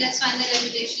repetitions. Okay, let's find the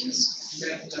repetitions.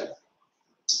 Left.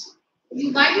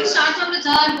 Why do you start from the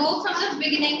third? Go from the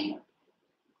beginning.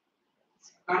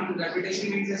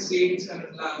 Repetition means the same.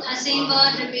 The same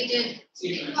word repeated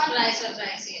Same. twice or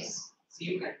thrice. Yes.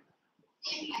 Same like.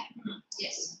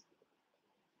 Yes.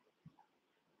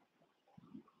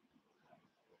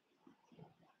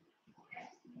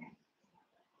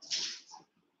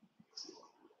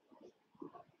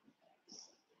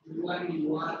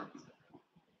 You are.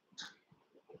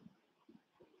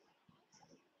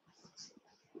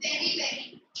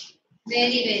 Very.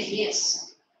 Very,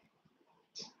 yes.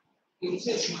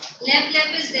 Yes,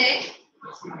 Left is there,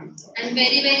 ma'am. and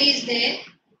very is there.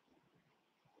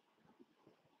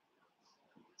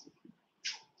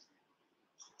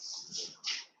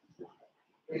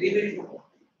 Very.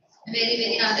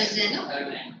 Very hard is there, no?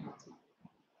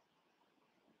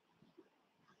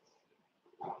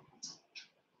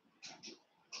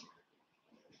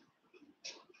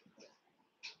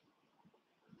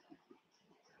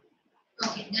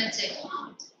 Okay, that's it.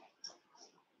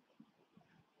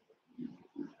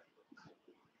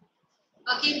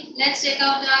 Okay, let's take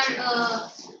out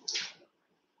our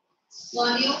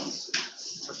volume.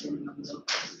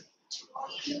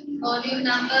 Volume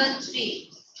number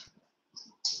 3.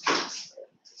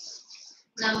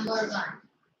 Number 1.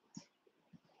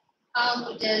 How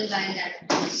to tell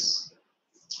bilaterals.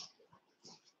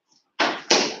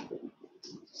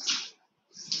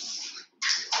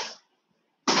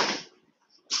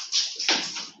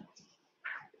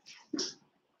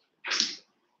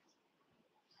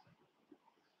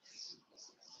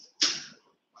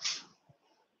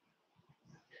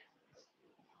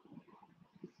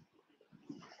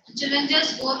 Children,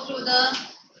 just go through the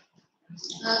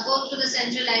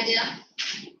central idea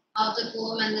of the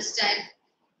poem and the style.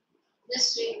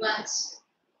 Just read once.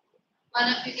 One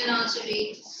of you can also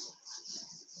read.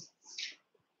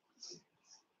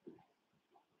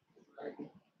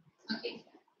 Okay.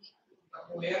 The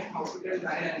poem How to Tell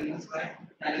Nine Animals by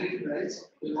Daniel Wells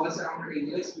revolves around a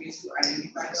dangerous ways to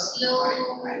identify the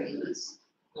Slow. animals.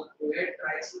 The poet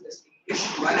tries to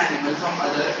distinguish one animal from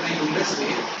other in a humorous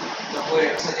way. The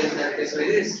poet suggests that it is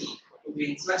very risky to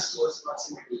bring such close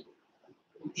proximity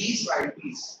to these wild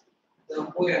beasts. The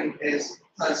poem is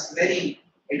thus very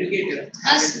educative.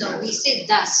 Thus, no, we say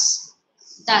thus.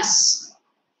 Thus.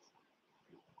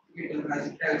 As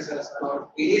it tells us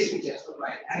about various features of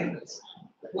wild animals.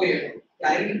 The poem,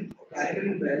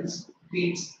 Karen Wells,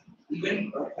 treats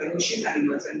even ferocious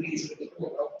animals and beasts with a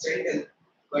tone of gentle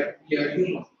but weird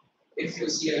humor. If you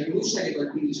see a huge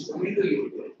terrible beast coming to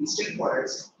you in eastern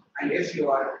forest, and if you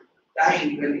are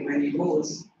dying when he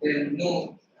goes, then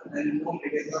no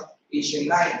it is a Asian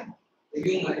lion. The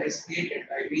humor is created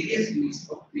by various beasts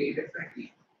of play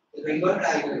differently. The Bengal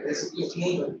tiger is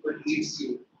noble but leaves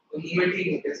you the moment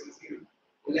he notices you.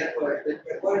 The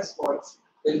pepper spots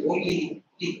will only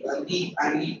leap and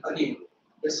leap again.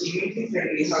 The seemingly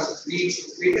friendly hug leads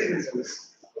to greater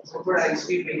results. The crocodile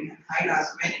sweeping hyenas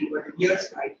many but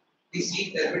years might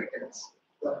deceive their victims.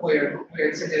 The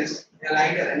poet suggests in a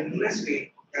lighter and humorous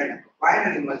way that wild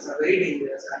animals are very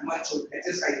dangerous and one should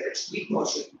exercise extreme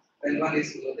caution when one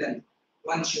is near them.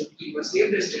 One should keep a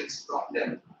safe distance from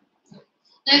them.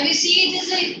 Now, if you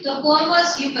see, the poem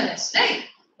was humorous, right?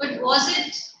 But was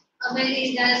it a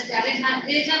very did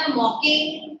it have a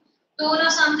mocking tone or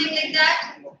something like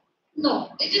that? No,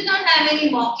 it did not have any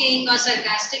mocking or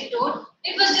sarcastic tone.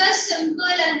 It was just simple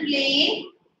and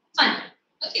plain fun.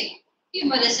 Okay,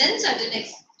 humorous and certain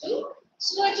extent too.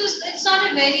 So it's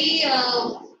not a very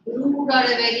rude or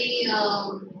a very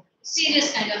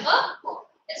serious kind of a poem.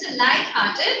 It's a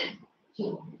light-hearted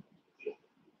humor.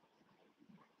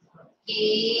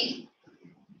 Okay.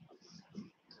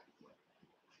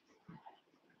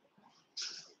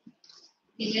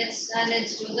 Okay,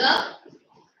 let's do the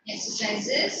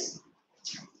exercises.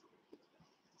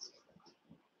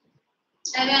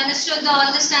 Have you understood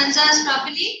all the stanzas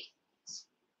properly?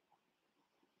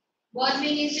 What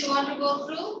meanings you want to go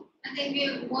through? I think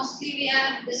we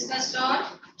have discussed all.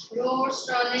 Road,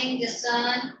 strolling,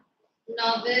 discern,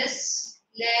 novice,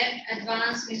 left,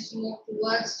 advance means to move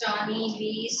towards, tawny,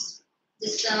 beast,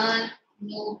 discern,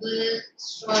 noble,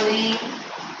 strolling,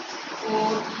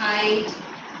 coat, hide,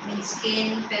 means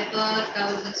skin, pepper,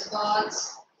 covered with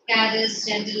spots, caress,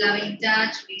 gentle loving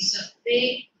touch, piece of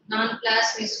prey,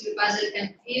 non-plus means to be puzzled,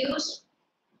 confused,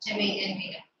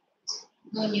 chameleon,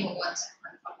 no new words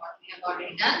from what we have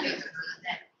already done. We have to learn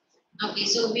that. Okay,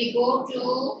 so we go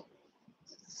to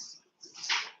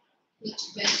which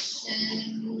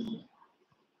question?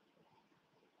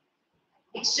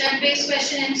 Extract based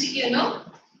question MCQ, no?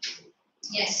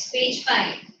 Yes, page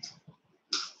 5.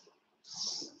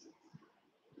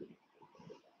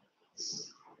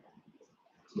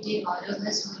 Today, all of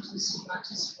us want to not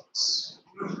just books.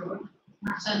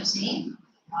 That's what I'm saying.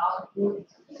 How good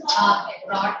you have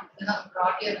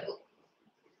brought your book.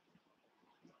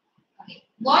 Okay.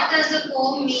 What does the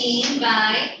poem mean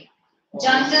by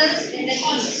jungles in the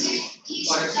east?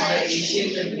 Forest in the Asian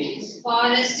countries.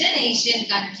 Forest in Asian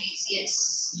countries,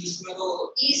 yes. East,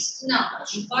 no.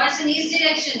 Forest in east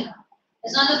direction, no.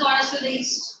 It's not the forest to the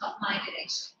east of my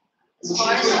direction. It's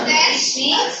forest in the east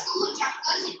means Two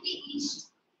jungles in the east.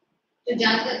 to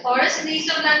jungle. Forest in the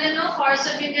east of London, no.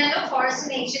 Forest of India, no. Forest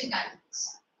in Asian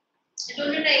countries. I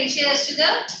told you that Asia is to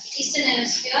the eastern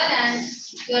hemisphere and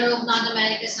Europe, North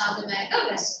America, South America,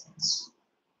 West.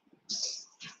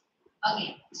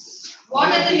 Okay.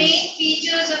 What are the main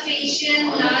features of Asian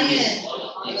lion?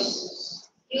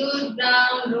 Huge,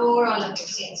 brown, roar, all of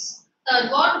this, yes.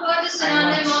 Third, what word is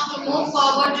synonym of to move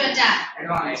forward to attack?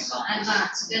 Advance.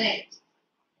 Advance, correct.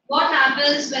 What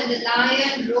happens when the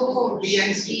lion roars?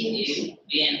 BNC.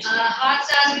 Heart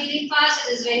starts beating fast,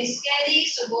 it is very scary,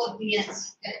 so both B and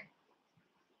C, correct.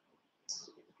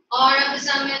 Or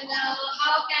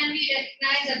how can we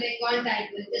recognize a Bengal tiger?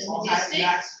 It is majestic,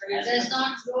 does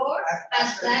not roar,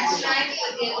 has black stripes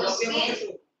with yellow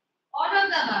skin. All of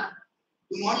the above.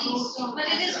 But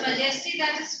it is majestic,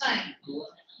 that is fine.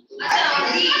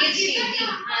 Acha, D, it's D,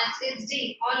 it's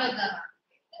D, all of them.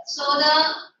 So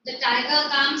the tiger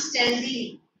comes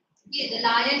stealthily. Okay, the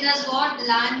lion does what? The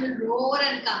lion will roar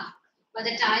and come. But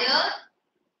the tiger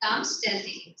comes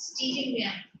stealthily, stealing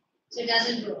behind. So it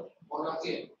doesn't roar. All of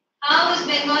you. How is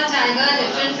Bengal tiger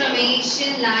different from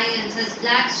Asian lions? Has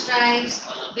black stripes,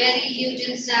 very huge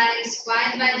in size,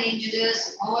 quiet but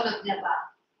dangerous, all of the above.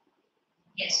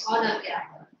 Yes, all of the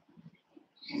above.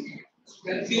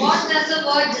 What does the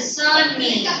word discern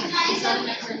mean? Discern?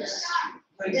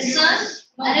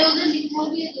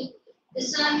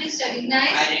 Discern means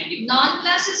recognize. Non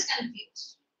plus is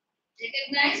confused.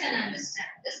 Recognize and understand.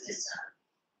 This discern.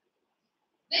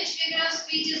 Which figure of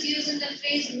speech is used in the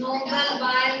phrase noble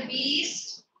wild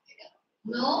beast?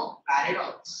 No.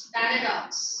 Paradox.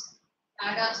 Paradox.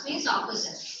 Paradox means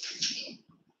opposite. Okay.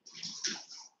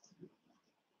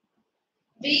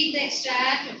 Read the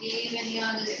extract. Okay, when you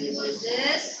are listening to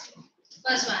this.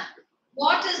 First one.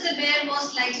 What is the bear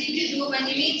most likely to do when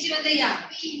he meets you in the yard?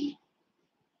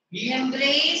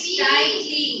 Embrace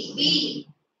tightly. Be.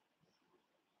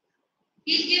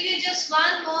 He'll give you just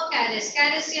one more caress.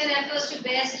 Caress here refers to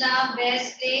bear's love,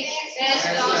 bear's play, bear's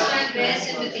close and bear's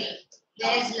sympathy.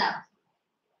 Bear's love.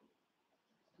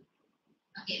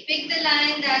 Okay, pick the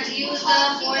line that use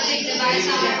the poetic device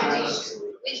of repetition.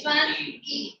 Which one?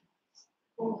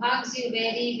 Who hugs you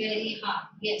very, very hard.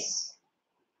 Yes.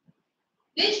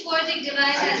 Which poetic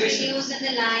device has been used in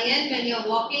the lion when you're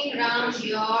walking around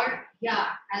your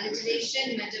yard?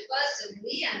 Alliteration, metaphor,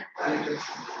 simile, and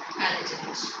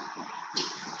alliteration.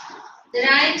 The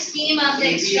rhyme scheme of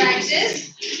the extract is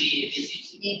A, B,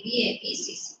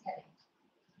 C, C. Correct.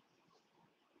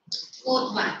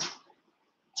 Fourth one.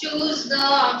 Choose the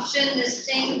option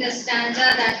listing the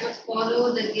stanza that would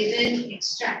follow the given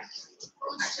extract.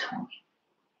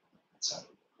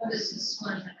 What is this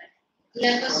one?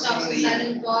 Leper stops in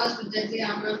silent pause with deadly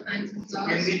armor of fangs and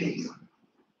claws.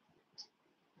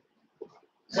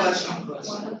 First one first.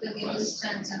 Follow the given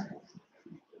stanza.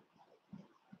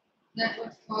 That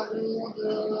would follow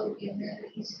the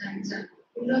given stanza.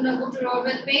 You don't know who to roll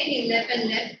with pain, you left and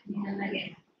left, and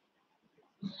again.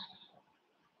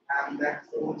 And that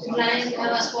fourth one. Lion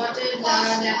spotted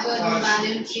leopard in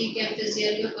banyan tree kept his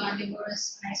yellow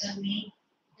carnivorous eyes on me.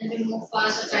 And we move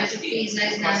fast or try to free his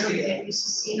eyes narrow because to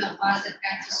see how fast the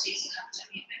cat is chasing after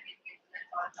me if I can get to that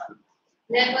tall top.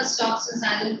 Leopard stops in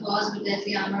silent pause with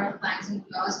deadly armor of fangs and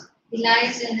claws. He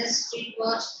lies in his tree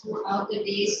perch throughout the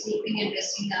day, sleeping and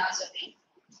resting the hours of day.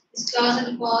 His claws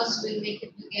and paws will make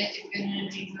it forget if you're in a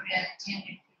dream or reality and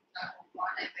if you're not on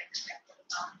board, I bet the leopard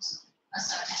pounds a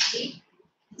certainty.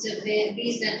 It's a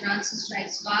beast that runs and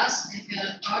strikes fast. If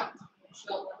you're caught, you're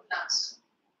sure what last.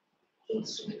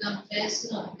 Choose to become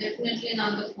best? No, definitely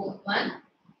not the fourth one.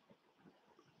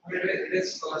 It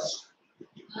is first.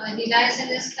 He lies in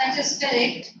this, that is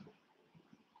correct.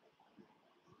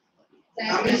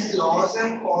 Now his laws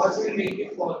and cause will make you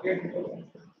forget.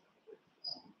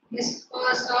 His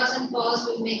laws and pause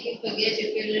will make you forget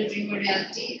if you're in a dream or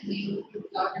reality, and you look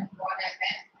out and God I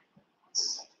bet.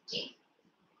 Okay.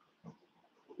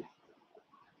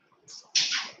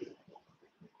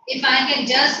 If I can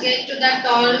just get to that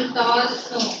tall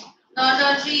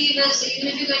tree, even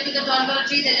if you get to the tall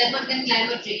tree, the leopard can climb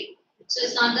a tree. So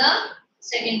it's not the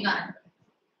second one.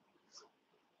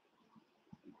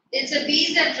 It's a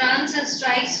beast that runs and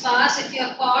strikes fast. If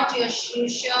you're caught, you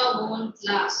sure won't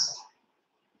last.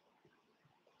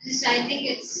 This I think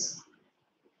it's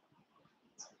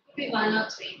could be 1 or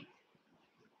 3.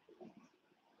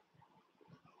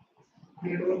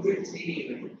 You don't get three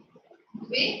even.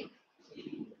 Wait.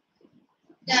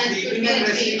 Yeah, it could Sleeping be and a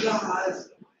resting 3. the hours.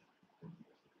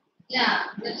 Yeah,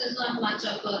 that is not much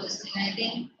of a this thing. I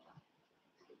think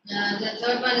the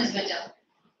third one is better.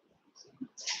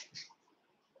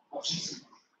 Option C.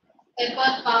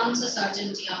 Pepper pounds a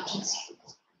certainty. Option C.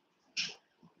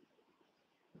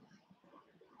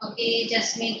 Okay,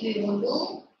 just make we will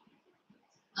do.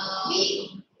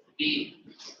 B.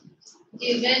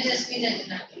 You read Jasmine and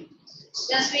Dinaki.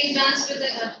 Jasmine runs with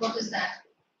the what is that?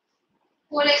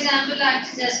 For example,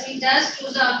 Jasmine does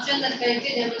choose the option that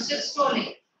correctly demonstrates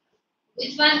scrolling.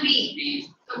 Which one B? B.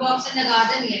 Walks in the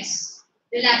garden, yes.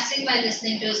 Relaxing by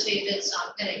listening to his favorite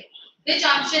song, correct. Which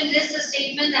option lists a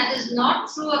statement that is not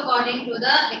true according to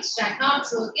the extract? Not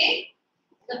true, okay?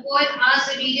 The poet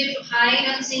asks the reader to hide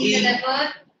on seeing the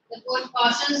leopard. The poet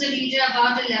cautions the reader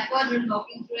about a leopard when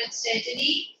walking through its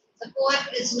territory. The poet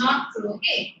is not true,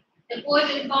 okay? The poet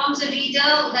informs the reader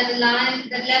that the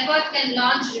leopard can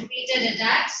launch repeated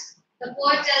attacks. The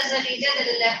poet tells the reader that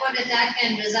a leopard attack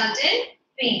can result in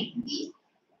pain.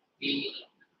 B.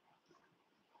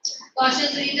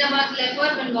 Cautions the reader about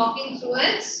leopard when walking through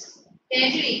its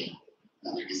territory.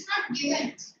 No, it is not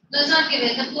given. No, it's not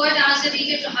given. The poet asks the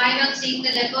reader to hide on seeing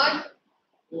the leopard.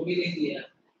 वो भी नहीं दिया.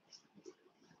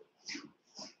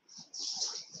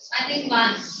 I think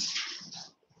 1.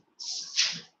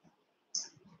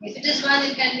 If it is 1,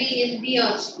 it can be in B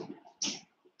also.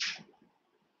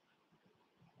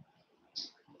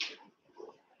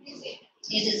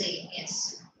 It is A,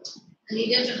 yes. And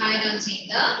needed to hide on seeing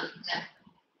the left.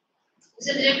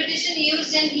 So the repetition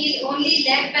used in he only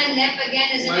left and left again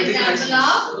is an example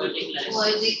of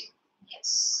vertic.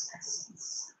 Yes.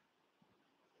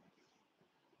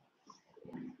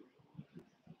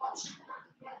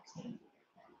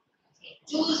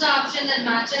 Choose the option that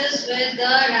matches with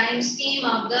the rhyme scheme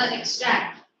of the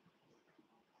extract.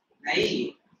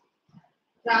 Aye.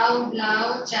 Crowd,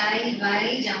 loud, child,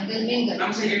 wild, jungle, mingle.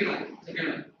 Now second one.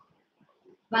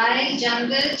 Wild,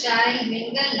 jungle, child,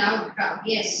 mingle, loud, crowd.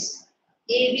 Yes.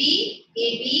 A, B,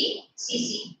 C,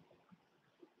 C.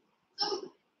 So,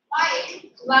 wild.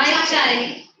 Wild,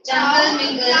 child, jungle,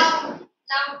 mingle, Loud.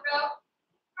 loud, crowd.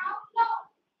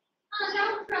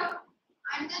 Loud, crowd.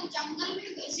 And then jungle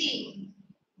mingle. See,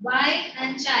 wild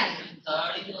and child.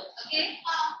 Okay.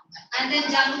 And then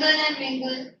jungle and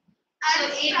mingle. So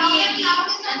And A, B, crowd A, and B, loud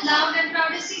is and loud and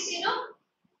proud is C, C, no?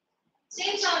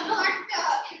 Same sound, no? But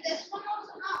in this one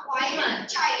also, Which one? wild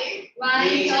child.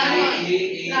 Wild, child,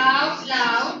 proud,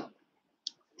 loud.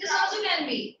 This also can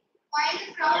be. Wild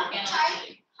crowd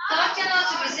child. Third can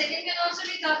also be. Second can also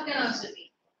be. Third can also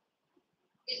be.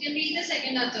 It can be either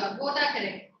second or third. Both are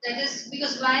correct. That is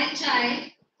because wild,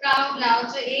 child, proud, loud.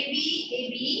 So A,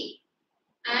 B,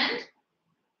 and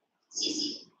C,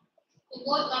 C. So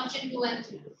both option 2 and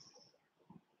 3.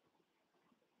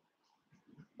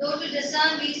 Though to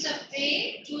discern beasts of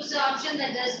prey, choose the option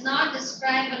that does not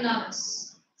describe a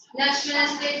novice. Lakshman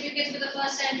has played cricket for the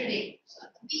first time today.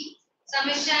 B.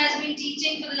 Samisha has been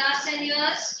teaching for the last 10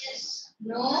 years. Yes.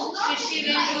 No. Krishi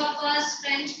went to her first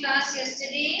French class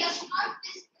yesterday. Does not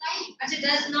describe. It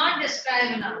does not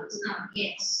describe a novice.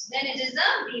 Yes. Then it is the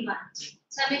B1.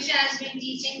 Samisha has been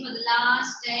teaching for the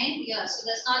last 10 years. So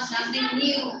that's not something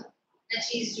new that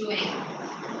she's doing.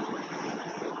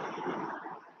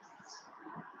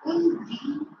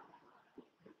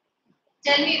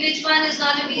 Tell me which one is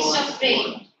not a beast of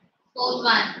prey. Fourth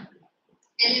one.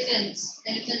 Elephants.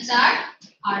 Elephants are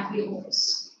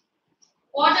herbivores.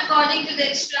 What, according to the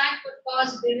extract, would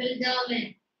cause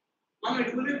bewilderment? Mom,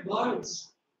 it will be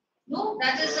birds. No,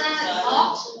 that is a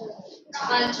hawk.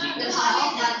 Vulture. That's a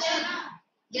hawk. Vulture.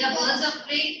 They are birds of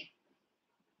prey.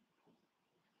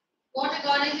 What,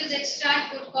 according to the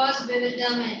extract, would cause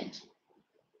bewilderment?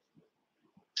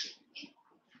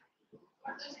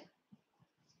 What does it?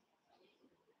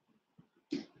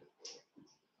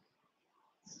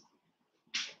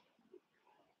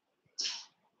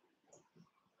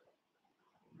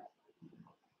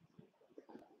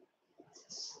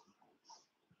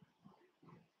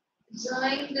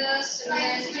 Drawing the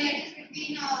similarity.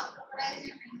 Between crocodiles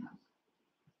and animals.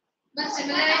 But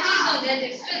similarities, no, they are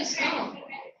different. No.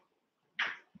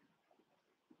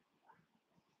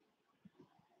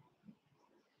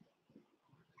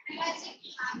 Analyzing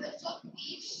habits of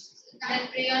beasts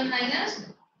That prey on hyenas.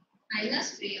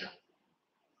 Hyenas prey on.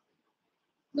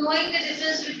 Knowing the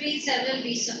difference between several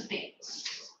beasts of prey.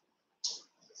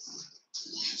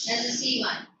 That's the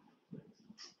C1.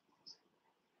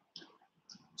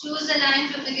 Choose the line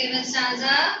from the given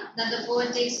stanza that the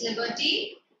poet takes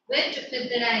liberty with to flip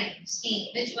the rhyme scheme.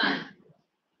 Which one?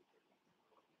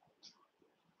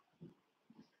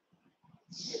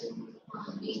 Is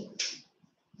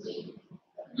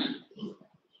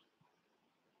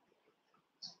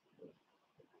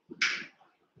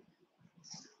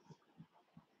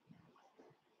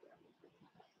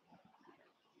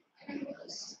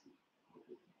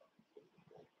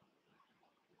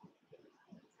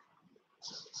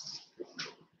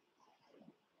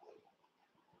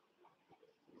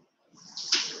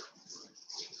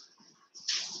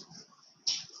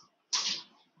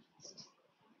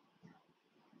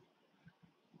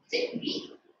it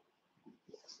B?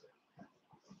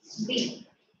 B.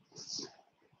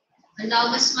 A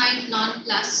novice mind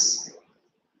non-plus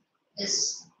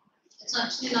is, it's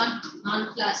actually not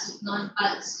non-plus, it's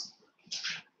non-pulse.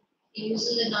 He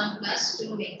uses the non-plus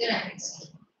to make the rhyming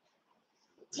scheme.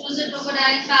 Choose a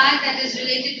crocodile fact that is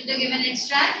related to the given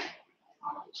extract.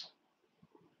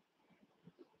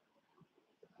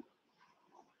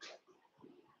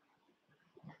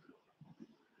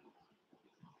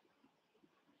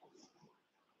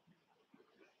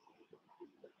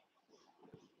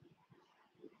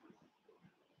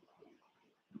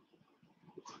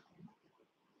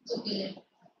 It's okay.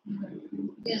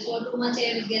 There's so too much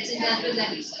air, it gets in touch with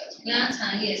that.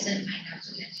 Yes, and find out.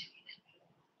 So let's do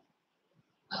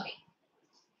that. Okay.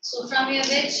 So from your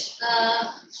which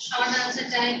short answer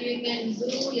type you can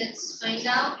do, let's find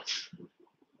out.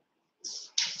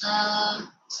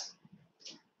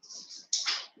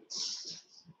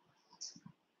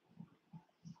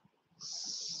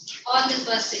 All the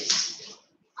first six.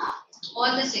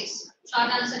 All the six. Short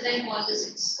answer time, all the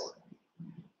six.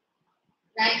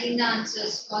 Writing the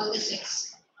answers, all the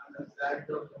six.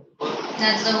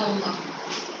 That's the homework.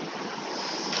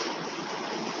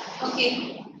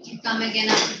 Okay, you come again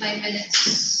after 5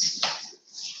 minutes.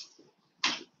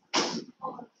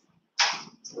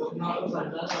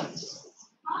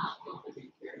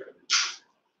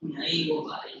 नहीं वो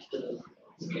बारिश तो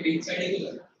एक side ही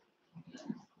लगा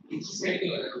एक ही side ही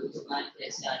लगा दुकान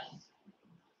कैसे आ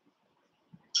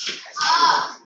Ah.